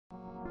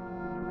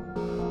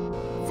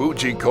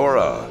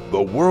FUJIKURA,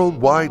 the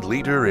worldwide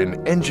leader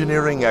in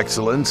engineering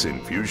excellence in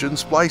fusion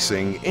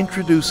splicing,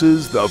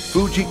 introduces the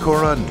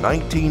FUJIKURA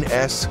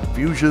 19S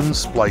Fusion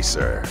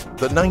Splicer.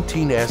 The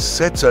 19S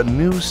sets a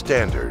new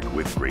standard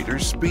with greater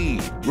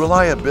speed,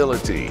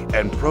 reliability,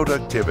 and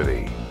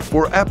productivity.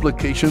 For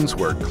applications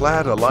where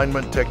clad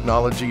alignment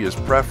technology is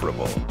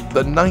preferable,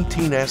 the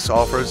 19S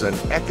offers an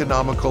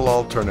economical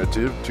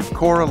alternative to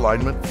core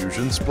alignment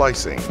fusion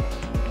splicing.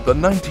 The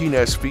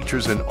 19S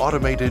features an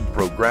automated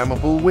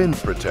programmable wind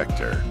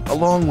protector,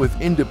 along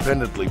with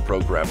independently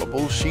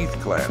programmable sheath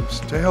clamps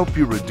to help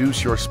you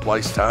reduce your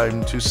splice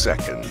time to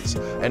seconds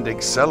and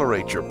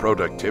accelerate your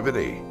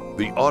productivity.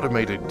 The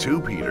automated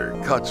tube heater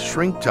cuts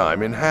shrink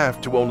time in half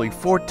to only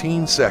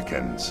 14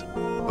 seconds.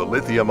 The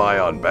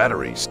lithium-ion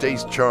battery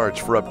stays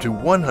charged for up to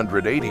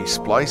 180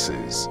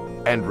 splices,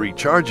 and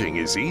recharging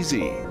is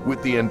easy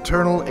with the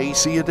internal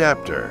AC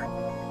adapter.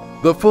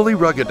 The fully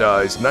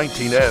ruggedized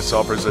 19S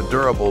offers a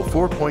durable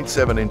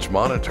 4.7-inch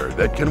monitor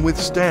that can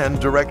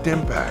withstand direct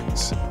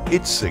impacts.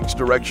 It's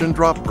 6-direction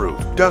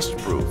drop-proof,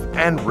 dust-proof,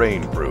 and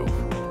rain-proof.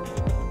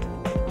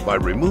 By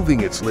removing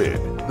its lid,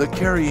 the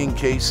carrying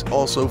case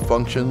also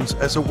functions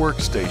as a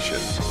workstation,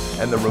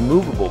 and the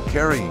removable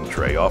carrying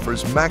tray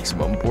offers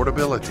maximum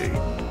portability.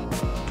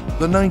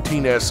 The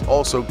 19S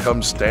also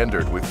comes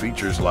standard with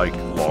features like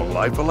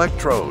long-life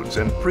electrodes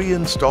and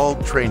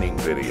pre-installed training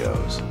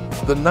videos.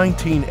 The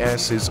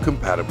 19S is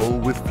compatible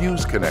with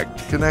Fuse Connect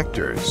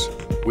connectors.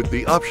 With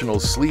the optional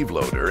sleeve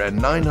loader and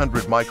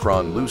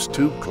 900-micron loose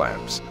tube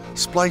clamps,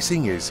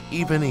 splicing is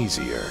even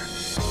easier.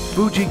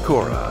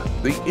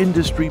 FUJIKURA, the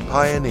industry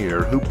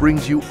pioneer who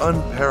brings you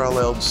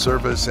unparalleled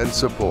service and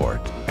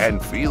support,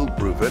 and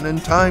field-proven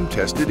and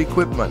time-tested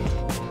equipment,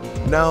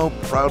 now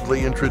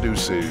proudly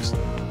introduces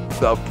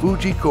the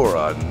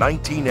FUJIKURA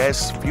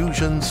 19S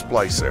Fusion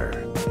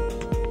Splicer.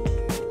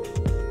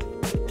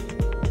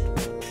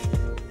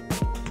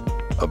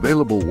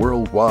 Available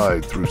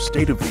worldwide through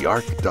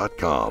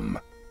stateoftheart.com.